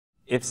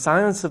If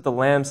Silence of the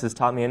Lambs has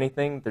taught me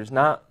anything, there's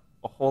not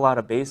a whole lot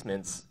of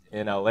basements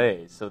in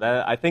LA. So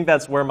I think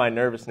that's where my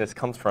nervousness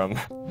comes from.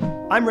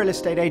 I'm real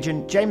estate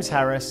agent James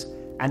Harris,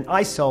 and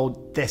I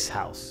sold this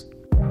house.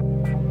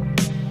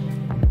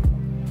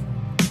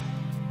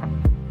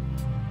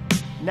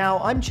 Now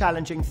I'm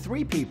challenging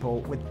 3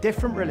 people with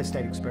different real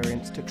estate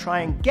experience to try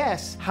and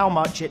guess how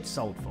much it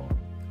sold for.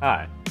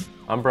 Hi,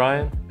 I'm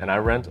Brian, and I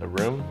rent a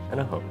room and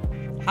a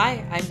home.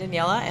 Hi, I'm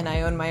Daniela, and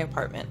I own my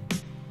apartment.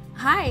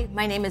 Hi,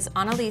 my name is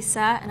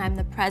Annalisa, and I'm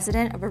the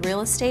president of a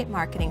real estate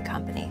marketing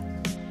company.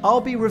 I'll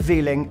be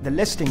revealing the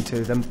listing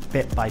to them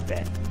bit by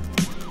bit.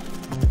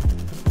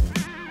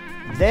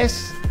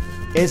 This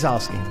is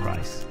asking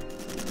price.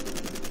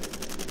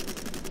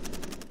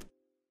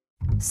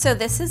 So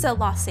this is a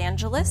Los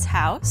Angeles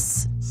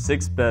house.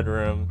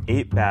 6-bedroom,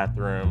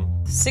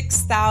 8-bathroom.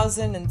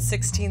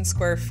 6,016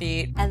 square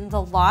feet. And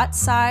the lot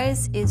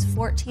size is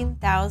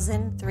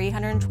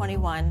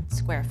 14,321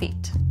 square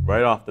feet.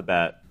 Right off the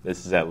bat,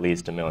 this is at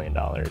least $1 million.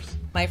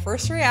 My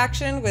first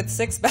reaction with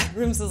 6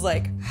 bedrooms is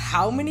like,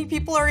 how many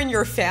people are in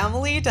your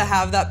family to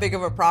have that big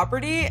of a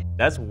property?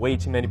 That's way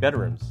too many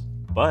bedrooms,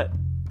 but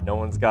no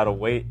one's got to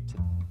wait to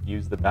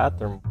use the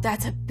bathroom.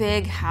 That's a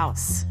big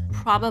house.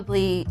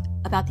 Probably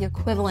about the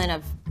equivalent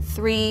of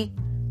 3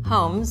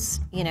 homes,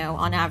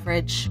 on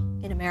average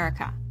in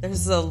America.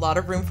 There's a lot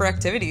of room for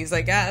activities,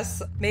 I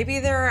guess. Maybe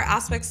there are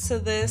aspects to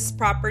this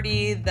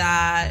property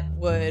that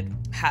would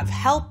have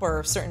help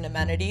or certain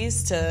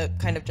amenities to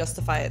kind of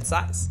justify its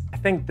size. I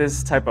think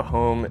this type of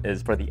home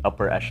is for the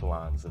upper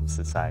echelons of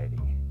society.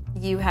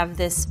 You have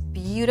this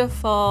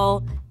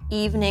beautiful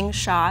evening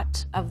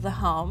shot of the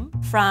home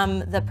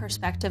from the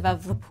perspective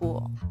of the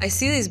pool. I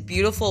see these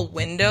beautiful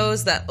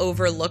windows that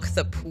overlook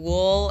the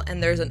pool,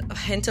 and there's a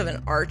hint of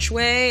an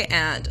archway,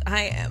 and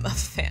I am a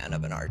fan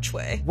of an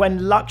archway.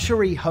 When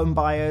luxury home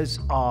buyers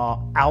are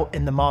out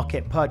in the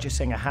market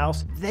purchasing a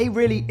house, they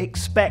really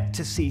expect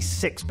to see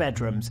 6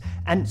 bedrooms,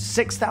 and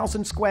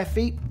 6,000 square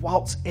feet,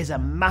 whilst is a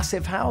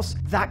massive house,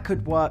 that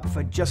could work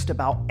for just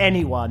about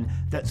anyone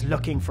that's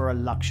looking for a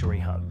luxury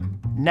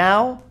home.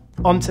 Now,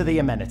 onto the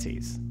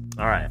amenities.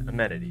 All right,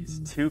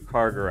 amenities.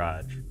 2-car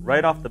garage.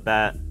 Right off the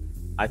bat,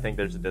 I think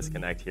there's a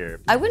disconnect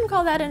here. I wouldn't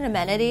call that an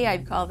amenity.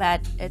 I'd call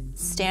that a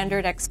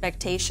standard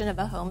expectation of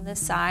a home this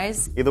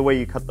size. Either way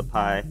you cut the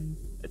pie,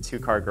 a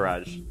 2-car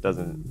garage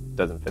doesn't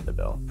fit the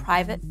bill.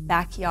 Private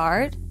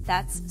backyard.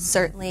 That's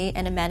certainly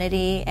an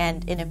amenity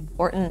and an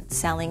important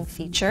selling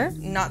feature.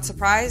 Not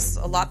surprised,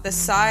 a lot this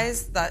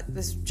size, that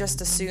was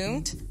just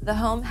assumed. The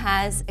home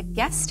has a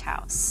guest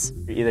house.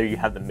 Either you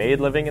have the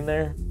maid living in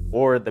there,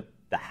 or the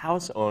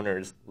house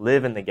owners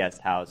live in the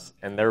guest house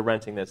and they're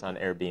renting this on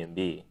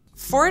Airbnb.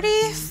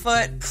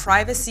 40-foot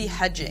privacy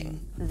hedging.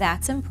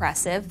 That's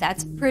impressive.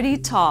 That's pretty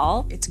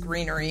tall. It's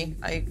greenery.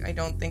 I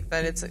don't think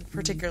that it's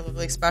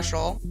particularly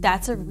special.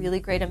 That's a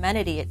really great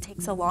amenity. It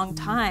takes a long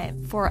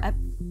time for a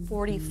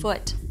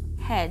 40-foot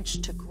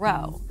hedge to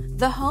grow.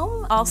 The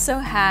home also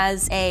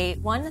has a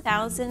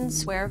 1,000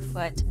 square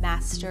foot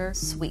master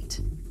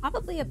suite,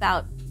 probably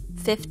about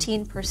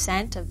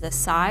 15% of the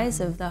size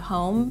of the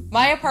home.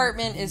 My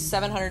apartment is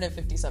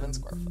 757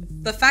 square foot.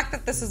 The fact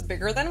that this is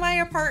bigger than my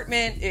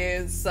apartment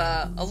is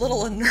a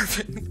little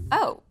unnerving.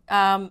 Oh,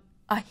 a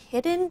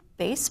hidden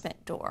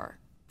basement door.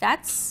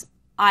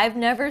 I've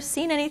never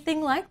seen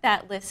anything like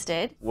that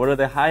listed. What are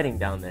they hiding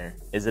down there?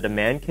 Is it a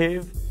man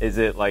cave? Is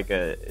it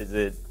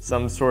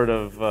some sort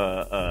of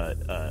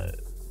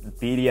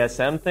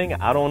BDSM thing?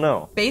 I don't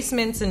know.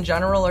 Basements in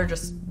general are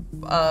just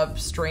a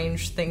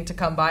strange thing to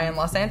come by in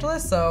Los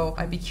Angeles, so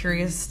I'd be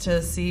curious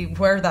to see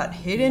where that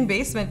hidden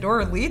basement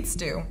door leads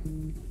to.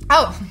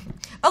 Oh,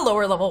 a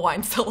lower level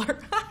wine cellar.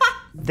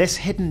 This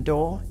hidden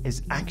door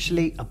is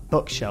actually a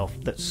bookshelf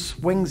that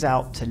swings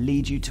out to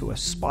lead you to a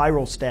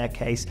spiral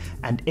staircase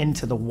and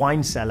into the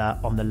wine cellar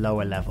on the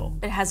lower level.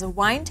 It has a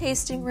wine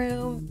tasting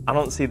room. I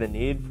don't see the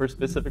need for a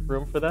specific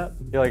room for that. I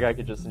feel like I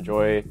could just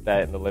enjoy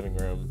that in the living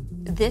room.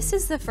 This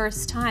is the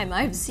first time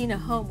I've seen a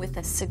home with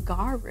a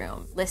cigar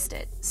room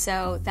listed,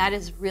 so that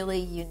is really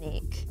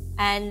unique.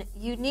 And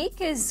unique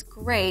is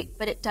great,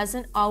 but it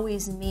doesn't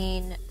always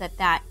mean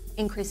that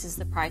increases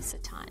the price a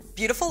ton.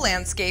 Beautiful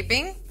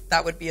landscaping.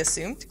 That would be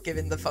assumed,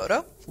 given the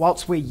photo.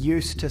 Whilst we're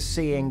used to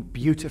seeing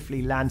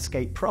beautifully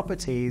landscaped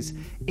properties,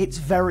 it's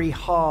very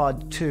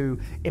hard to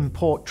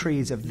import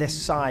trees of this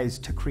size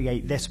to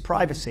create this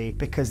privacy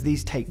because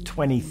these take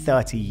 20,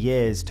 30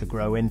 years to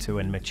grow into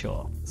and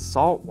mature.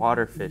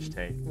 Saltwater fish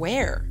tank.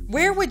 Where?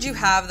 Where would you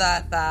have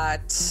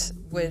that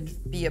would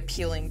be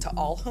appealing to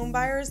all home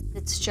buyers?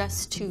 It's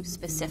just too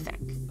specific.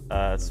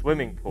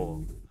 Swimming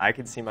pool. I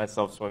could see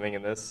myself swimming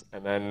in this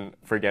and then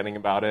forgetting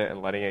about it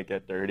and letting it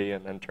get dirty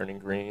and then turning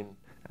green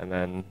and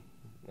then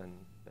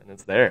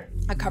it's there.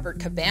 A covered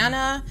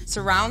cabana,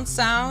 surround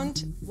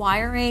sound.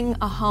 Wiring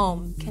a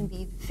home can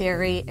be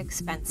very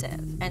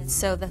expensive, and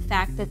so the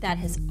fact that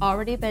has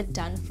already been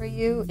done for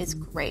you is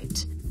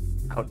great.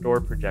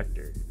 Outdoor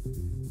projector.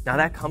 Now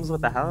that comes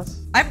with the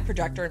house? I have a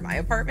projector in my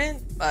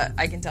apartment, but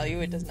I can tell you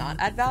it does not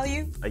add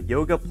value. A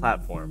yoga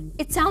platform.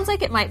 It sounds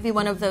like it might be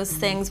one of those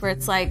things where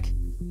it's like,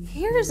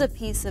 here's a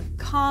piece of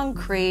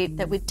concrete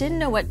that we didn't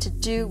know what to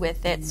do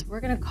with it, so we're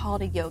going to call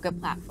it a yoga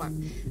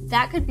platform.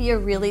 That could be a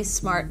really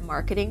smart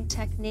marketing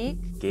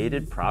technique.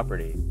 Gated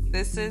property.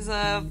 This is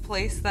a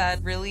place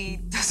that really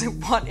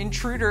doesn't want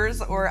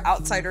intruders or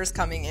outsiders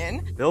coming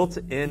in.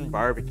 Built-in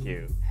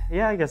barbecue.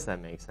 Yeah, I guess that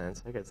makes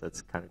sense. I guess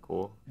that's kind of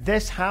cool.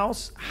 This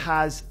house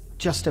has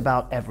just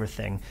about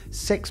everything.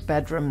 6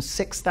 bedrooms,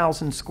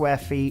 6,000 square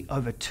feet,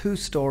 over 2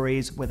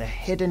 stories, with a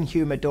hidden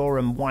humidor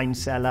and wine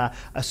cellar,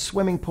 a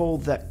swimming pool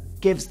that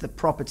gives the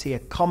property a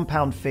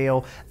compound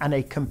feel, and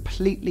a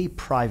completely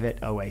private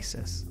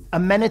oasis.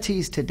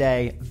 Amenities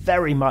today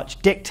very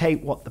much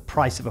dictate what the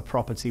price of a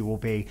property will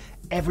be.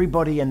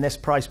 Everybody in this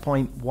price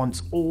point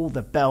wants all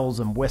the bells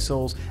and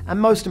whistles, and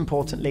most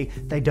importantly,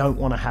 they don't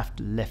want to have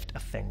to lift a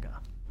finger.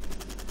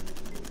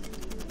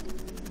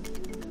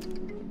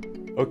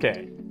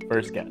 Okay,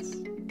 first guess.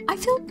 I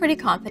feel pretty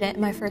confident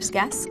in my first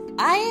guess.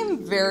 I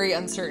am very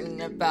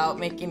uncertain about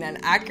making an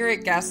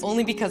accurate guess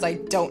only because I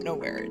don't know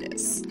where it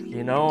is.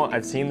 You know,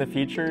 I've seen the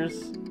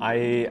features.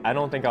 I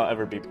don't think I'll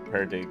ever be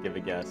prepared to give a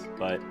guess,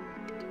 but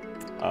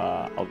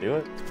I'll do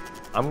it.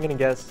 I'm gonna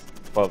guess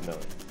 12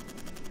 million.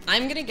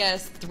 I'm gonna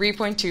guess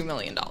 $3.2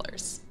 million.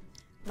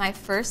 My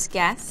first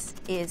guess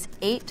is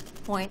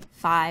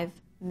 8.5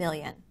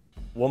 million.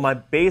 Well, my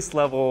base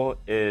level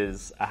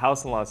is a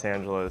house in Los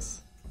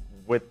Angeles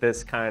with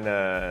this kind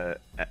of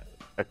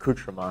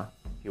accoutrement,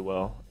 if you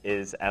will,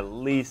 is at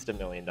least $1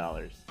 million.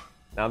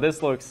 Now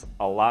this looks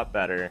a lot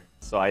better,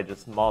 so I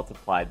just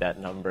multiplied that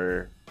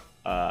number,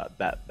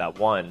 that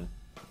one,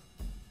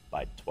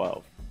 by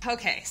 12.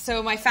 Okay,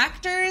 so my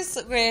factors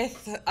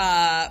with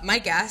my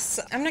guess,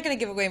 I'm not going to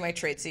give away my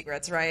trade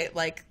secrets, right?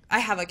 Like, I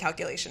have a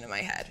calculation in my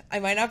head. I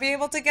might not be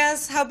able to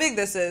guess how big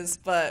this is,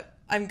 but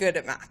I'm good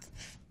at math.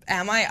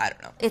 Am I? I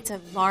don't know. It's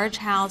a large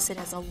house. It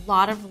has a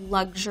lot of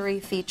luxury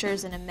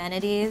features and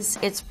amenities.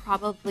 It's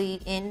probably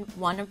in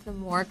one of the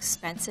more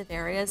expensive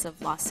areas of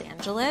Los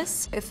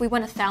Angeles. If we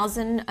went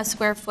 1,000 a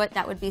square foot,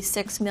 that would be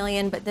 6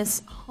 million, but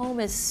this home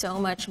is so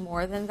much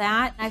more than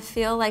that. I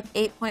feel like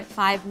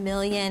 8.5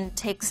 million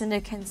takes into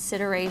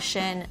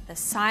consideration the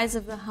size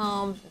of the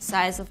home, the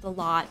size of the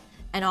lot,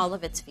 and all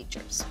of its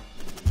features.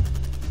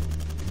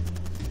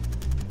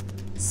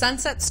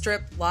 Sunset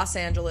Strip, Los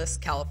Angeles,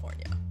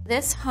 California.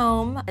 This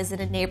home is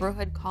in a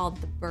neighborhood called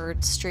the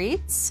Bird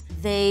Streets.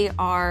 They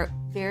are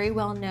very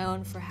well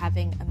known for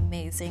having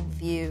amazing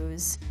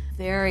views,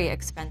 very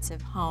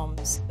expensive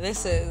homes.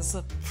 This is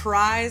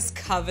prize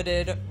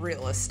coveted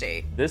real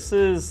estate. This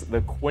is the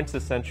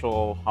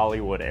quintessential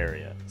Hollywood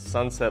area.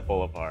 Sunset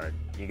Boulevard.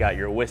 You got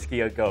your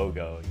Whiskey A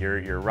Go-Go,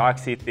 your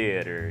Roxy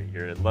Theater,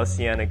 your La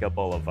Cienega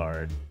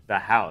Boulevard, the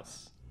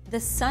house. The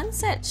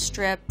Sunset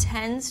Strip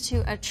tends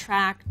to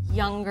attract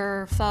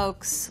younger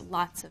folks,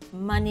 lots of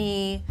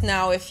money.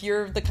 Now, if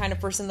you're the kind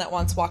of person that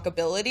wants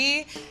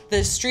walkability,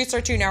 the streets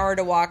are too narrow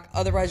to walk,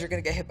 otherwise you're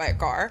gonna get hit by a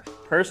car.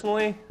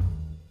 Personally,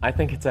 I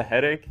think it's a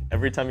headache.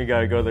 Every time you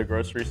gotta go to the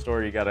grocery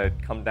store, you gotta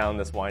come down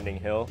this winding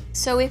hill.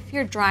 So if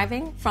you're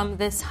driving from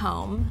this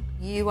home,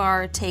 you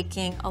are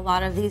taking a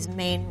lot of these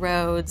main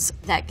roads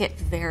that get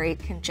very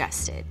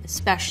congested,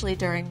 especially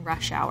during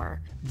rush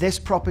hour. This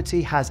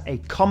property has a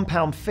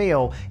compound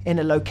feel in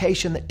a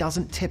location that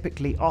doesn't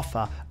typically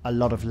offer a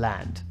lot of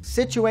land.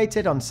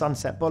 Situated on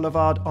Sunset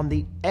Boulevard on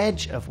the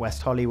edge of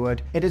West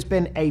Hollywood, it has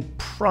been a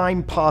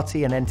prime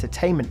party and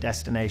entertainment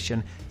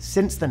destination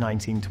since the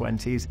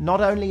 1920s. Not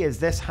only is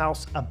this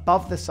house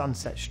above the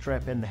Sunset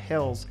Strip in the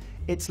hills,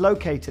 it's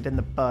located in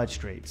the Bird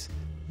Streets,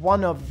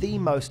 one of the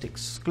most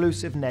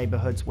exclusive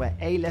neighborhoods where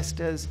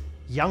A-listers,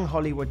 young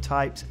Hollywood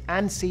types,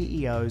 and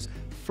CEOs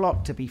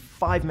flock to be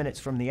 5 minutes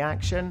from the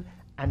action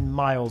and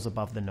miles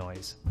above the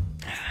noise.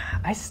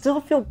 I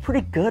still feel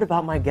pretty good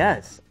about my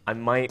guess. I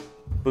might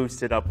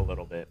boost it up a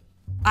little bit.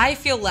 I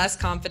feel less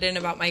confident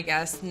about my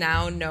guess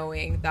now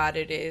knowing that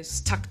it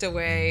is tucked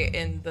away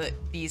in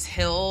these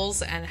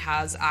hills and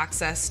has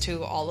access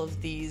to all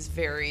of these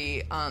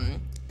very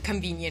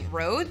convenient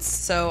roads,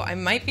 so I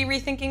might be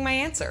rethinking my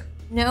answer.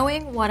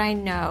 Knowing what I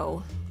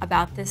know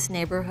about this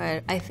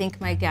neighborhood, I think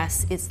my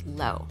guess is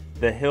low.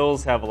 The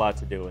hills have a lot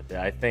to do with it.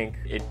 I think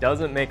it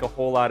doesn't make a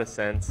whole lot of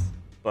sense,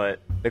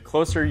 but the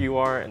closer you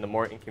are and the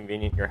more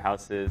inconvenient your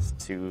house is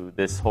to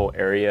this whole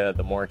area,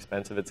 the more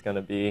expensive it's going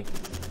to be.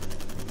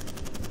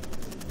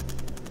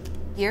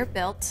 Year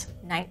built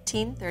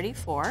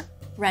 1934,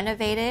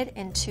 renovated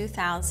in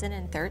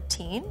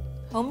 2013,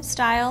 home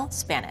style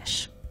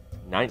Spanish.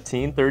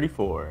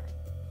 1934.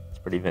 It's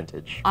pretty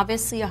vintage.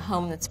 Obviously a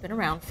home that's been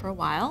around for a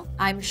while.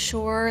 I'm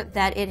sure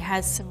that it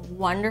has some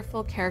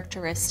wonderful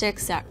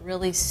characteristics that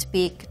really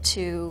speak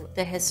to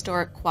the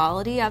historic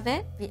quality of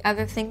it. The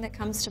other thing that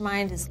comes to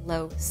mind is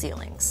low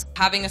ceilings.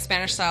 Having a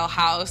Spanish-style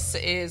house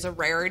is a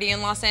rarity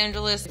in Los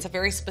Angeles. It's a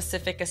very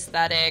specific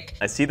aesthetic.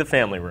 I see the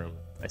family room.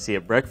 I see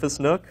a breakfast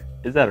nook.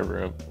 Is that a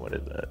room? What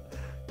is that?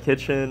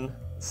 Kitchen,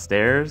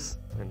 stairs,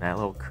 and that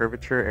little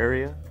curvature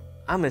area.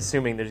 I'm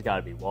assuming there's got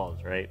to be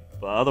walls, right?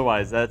 But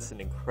otherwise, that's an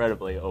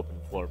incredibly open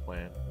floor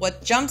plan.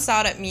 What jumps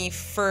out at me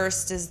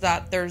first is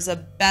that there's a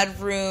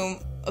bedroom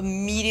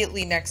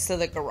immediately next to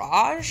the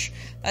garage.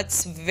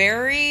 That's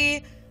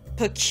very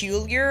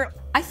peculiar.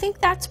 I think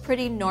that's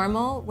pretty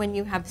normal when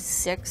you have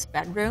 6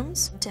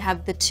 bedrooms to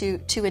have the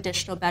two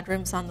additional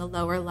bedrooms on the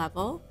lower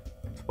level.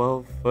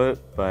 12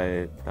 foot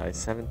by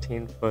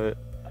 17 foot.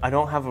 I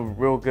don't have a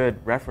real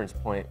good reference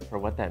point for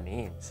what that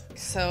means.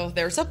 So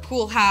there's a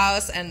pool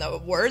house, and the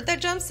word that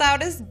jumps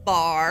out is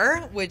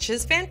bar, which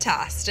is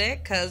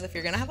fantastic, because if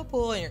you're going to have a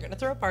pool and you're going to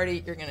throw a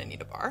party, you're going to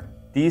need a bar.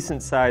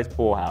 Decent sized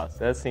pool house.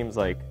 That seems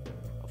like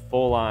a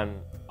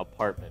full-on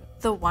apartment.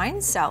 The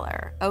wine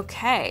cellar,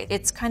 okay.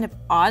 It's kind of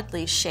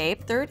oddly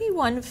shaped,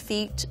 31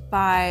 feet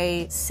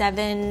by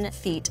 7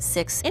 feet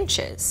 6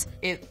 inches.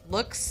 It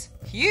looks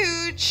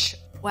huge.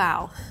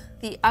 Wow.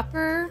 The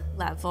upper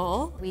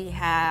level, we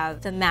have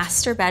the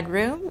master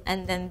bedroom,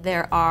 and then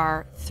there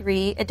are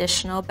 3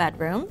 additional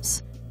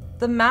bedrooms.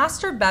 The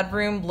master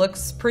bedroom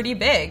looks pretty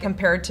big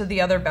compared to the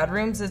other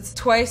bedrooms. It's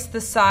twice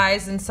the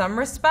size in some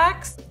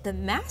respects. The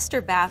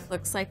master bath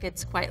looks like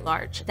it's quite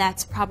large.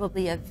 That's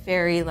probably a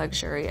very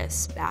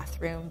luxurious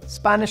bathroom.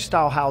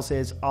 Spanish-style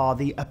houses are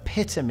the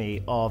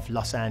epitome of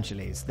Los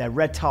Angeles. Their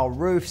red tile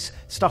roofs,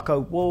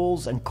 stucco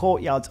walls, and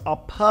courtyards are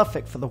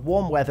perfect for the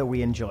warm weather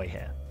we enjoy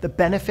here. The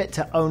benefit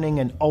to owning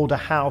an older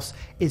house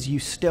is you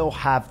still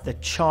have the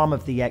charm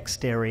of the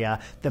exterior,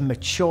 the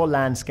mature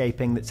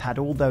landscaping that's had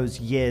all those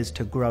years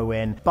to grow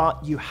in,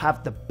 but you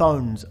have the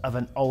bones of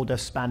an older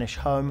Spanish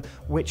home,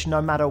 which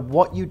no matter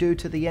what you do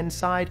to the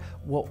inside,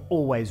 will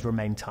always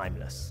remain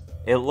timeless.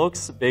 It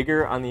looks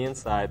bigger on the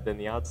inside than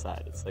the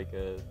outside. It's like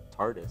a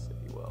TARDIS,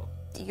 if you will.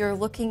 You're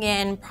looking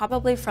in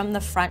probably from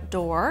the front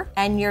door,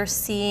 and you're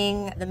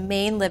seeing the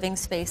main living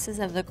spaces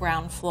of the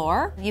ground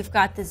floor. You've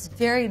got this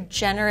very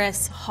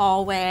generous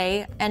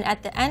hallway, and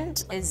at the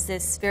end is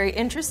this very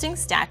interesting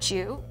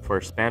statue. For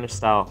a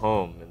Spanish-style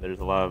home, and there's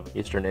a lot of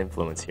Eastern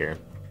influence here.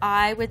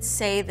 I would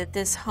say that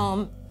this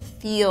home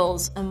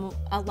feels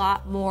a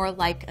lot more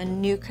like a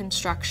new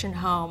construction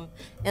home,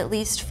 at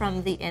least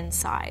from the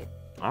inside.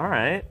 All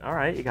right.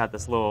 You got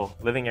this little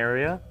living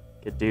area.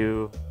 Could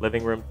do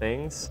living room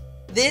things.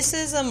 This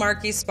is a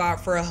marquee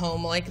spot for a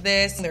home like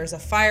this. There's a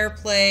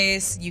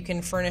fireplace. You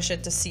can furnish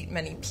it to seat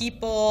many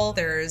people.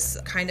 There's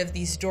kind of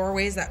these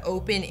doorways that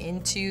open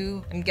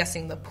into, I'm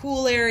guessing, the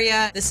pool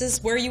area. This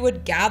is where you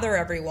would gather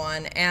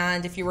everyone.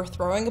 And if you were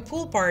throwing a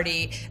pool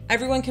party,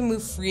 everyone can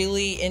move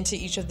freely into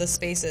each of the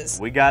spaces.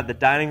 We got the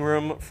dining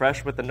room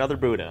fresh with another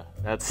Buddha.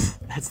 That's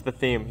the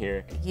theme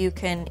here. You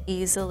can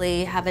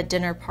easily have a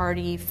dinner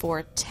party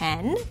for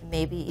 10,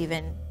 maybe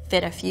even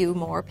fit a few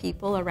more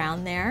people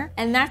around there.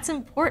 And that's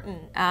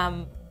important.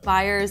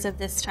 Buyers of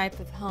this type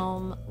of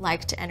home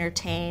like to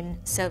entertain,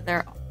 so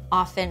they're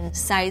often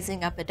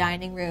sizing up a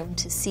dining room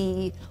to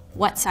see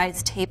what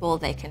size table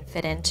they can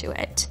fit into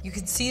it. You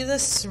can see the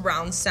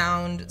surround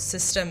sound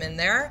system in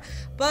there,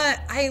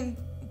 but I'm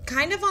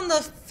kind of on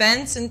the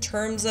fence in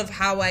terms of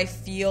how I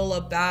feel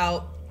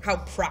about how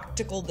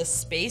practical the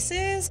space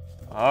is.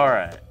 All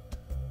right.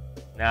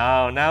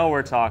 Now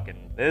we're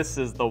talking. This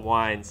is the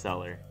wine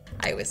cellar.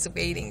 I was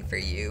waiting for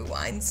you,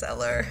 wine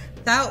cellar.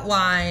 That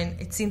wine,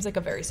 it seems like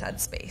a very sad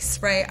space,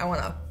 right? I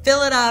want to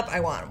fill it up. I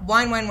want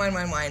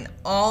wine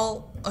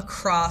all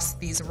across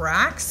these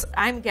racks.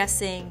 I'm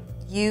guessing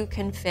you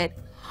can fit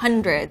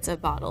hundreds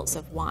of bottles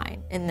of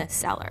wine in this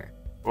cellar.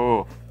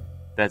 Oh,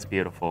 that's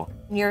beautiful.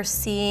 You're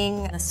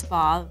seeing a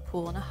spa,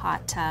 pool, and a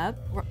hot tub.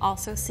 We're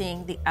also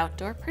seeing the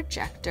outdoor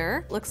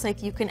projector. Looks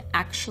like you can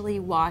actually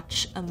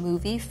watch a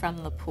movie from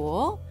the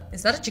pool.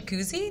 Is that a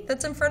jacuzzi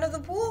that's in front of the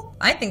pool?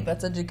 I think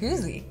that's a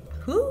jacuzzi.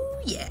 Ooh,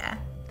 yeah.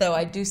 Though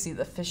I do see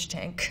the fish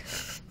tank.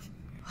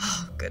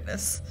 Oh,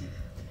 goodness.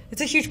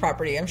 It's a huge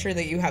property. I'm sure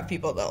that you have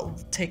people that'll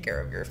take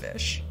care of your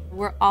fish.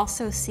 We're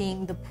also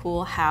seeing the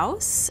pool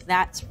house.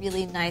 That's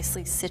really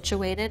nicely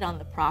situated on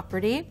the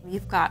property.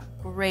 You've got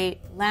great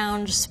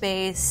lounge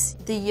space.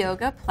 The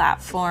yoga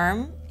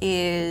platform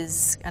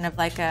is kind of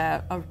like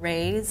a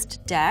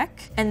raised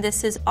deck. And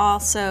this is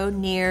also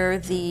near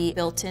the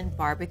built-in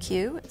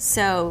barbecue.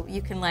 So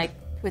you can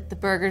put the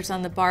burgers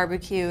on the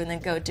barbecue and then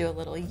go do a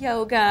little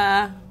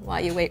yoga while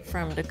you wait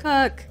for them to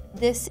cook.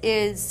 This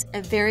is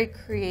a very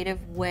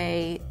creative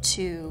way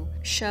to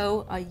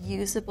show a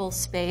usable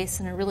space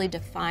and a really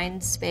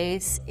defined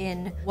space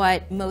in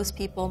what most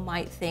people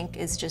might think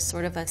is just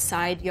sort of a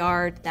side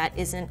yard that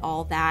isn't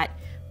all that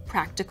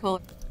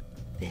practical.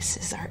 This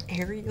is our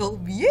aerial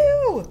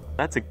view.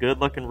 That's a good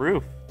looking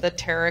roof. The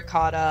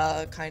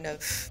terracotta kind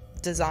of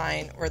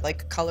design or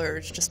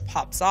colors just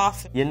pops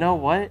off. You know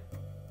what?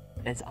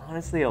 It's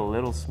honestly a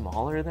little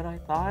smaller than I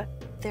thought.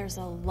 There's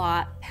a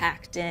lot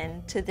packed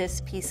in to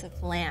this piece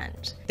of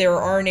land. There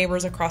are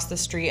neighbors across the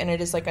street and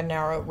it is like a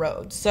narrow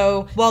road.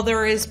 So while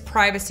there is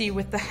privacy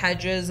with the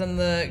hedges and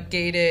the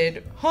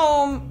gated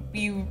home,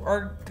 you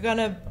are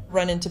gonna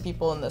run into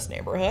people in this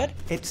neighborhood.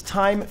 It's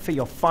time for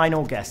your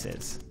final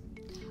guesses.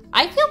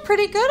 I feel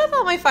pretty good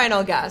about my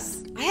final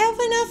guess. I have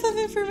enough of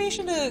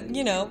information to,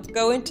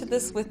 go into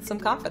this with some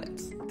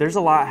confidence. There's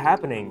a lot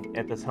happening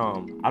at this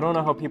home. I don't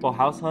know how people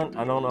house hunt.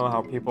 I don't know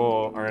how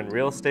people are in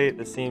real estate.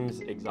 This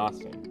seems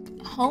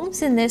exhausting.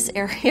 Homes in this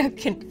area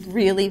can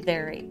really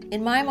vary.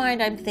 In my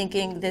mind, I'm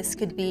thinking this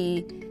could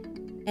be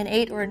an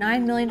 $8 or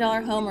 $9 million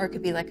home, or it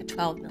could be like a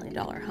 $12 million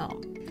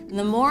home. And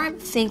the more I'm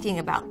thinking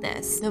about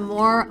this, the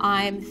more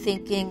I'm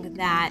thinking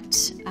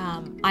that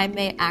I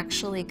may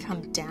actually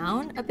come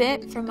down a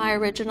bit from my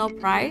original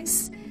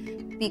price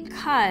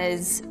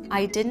because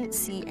I didn't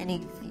see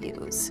any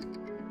views.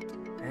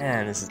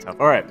 Man, this is tough.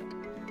 All right.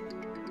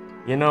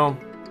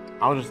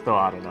 I'll just throw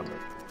out a number.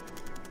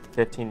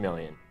 15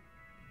 million.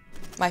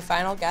 My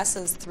final guess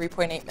is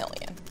 3.8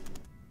 million.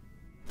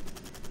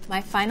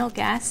 My final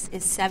guess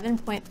is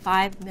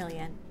 7.5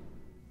 million.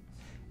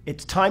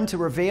 It's time to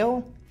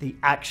reveal the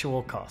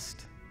actual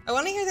cost. I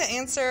want to hear the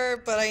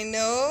answer, but I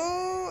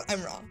know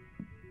I'm wrong.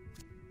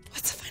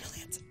 What's the final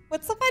answer?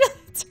 What's the final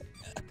answer?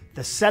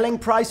 The selling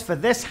price for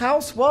this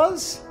house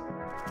was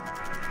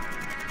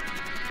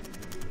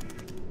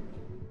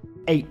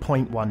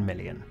 $8.1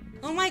 million.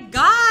 Oh my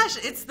gosh,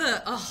 it's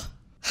the... Oh.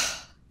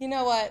 You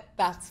know what?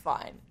 That's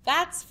fine.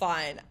 That's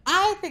fine.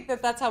 I think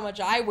that's how much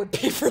I would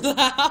pay for the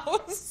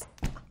house.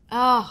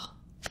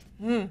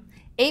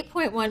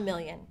 8.1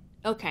 million.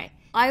 Okay.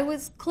 I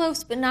was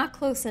close, but not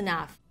close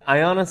enough.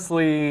 I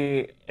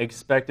honestly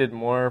expected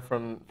more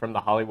from the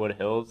Hollywood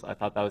Hills. I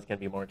thought that was going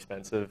to be more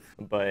expensive,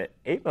 but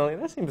 $8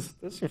 million, that seems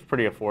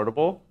pretty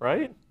affordable,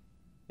 right?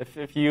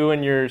 If you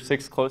and your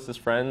 6 closest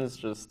friends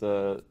just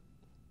pooled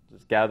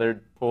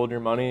your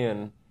money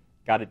and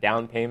got a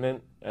down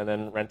payment and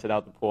then rented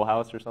out the pool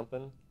house or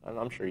something,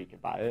 I'm sure you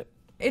could buy it.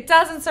 It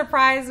doesn't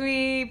surprise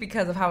me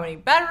because of how many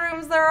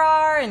bedrooms there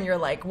are, and you're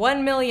like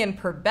 $1 million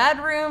per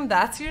bedroom.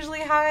 That's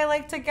usually how I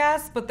like to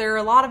guess, but there are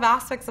a lot of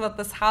aspects about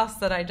this house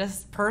that I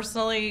just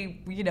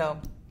personally,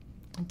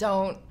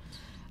 don't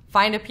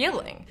find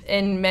appealing.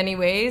 In many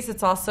ways,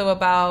 it's also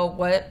about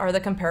what are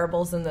the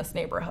comparables in this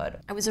neighborhood.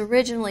 I was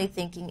originally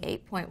thinking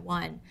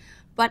 8.1,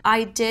 but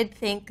I did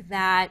think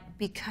that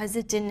because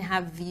it didn't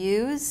have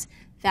views,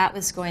 that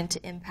was going to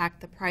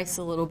impact the price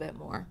a little bit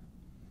more.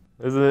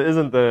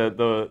 Isn't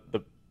the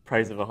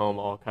price of a home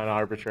all kind of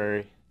arbitrary?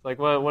 It's like,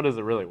 what is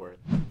it really worth?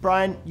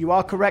 Brian, you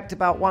are correct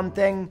about one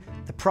thing.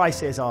 The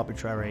price is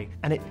arbitrary,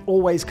 and it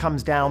always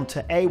comes down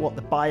to A, what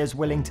the buyer's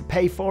willing to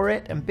pay for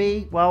it, and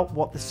B, well,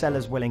 what the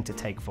seller's willing to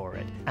take for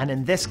it. And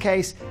in this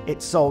case,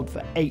 it sold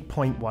for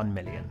 $8.1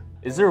 million.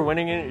 Is there a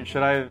winning in it?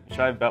 Should I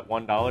bet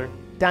 $1?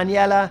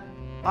 Daniela,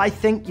 I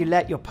think you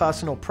let your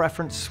personal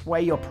preference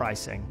sway your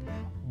pricing.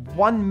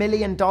 $1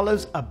 million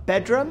a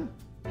bedroom?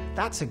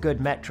 That's a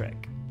good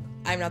metric.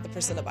 I'm not the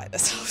person to buy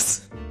this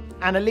house.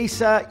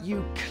 Annalisa,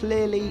 you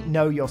clearly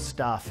know your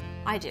stuff.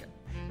 I do.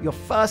 Your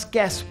first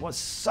guess was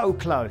so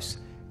close.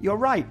 You're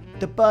right,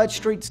 the bird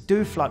streets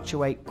do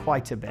fluctuate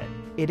quite a bit.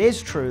 It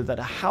is true that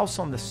a house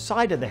on the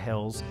side of the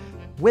hills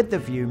with the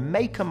view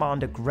may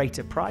command a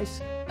greater price.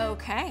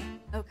 Okay.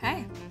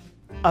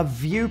 A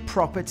view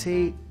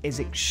property is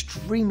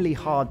extremely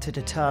hard to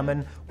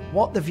determine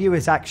what the view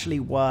is actually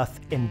worth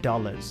in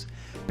dollars.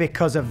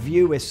 Because a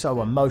view is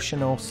so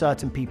emotional,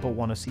 certain people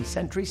want to see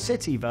Century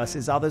City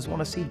versus others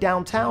want to see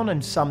downtown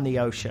and some the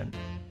ocean.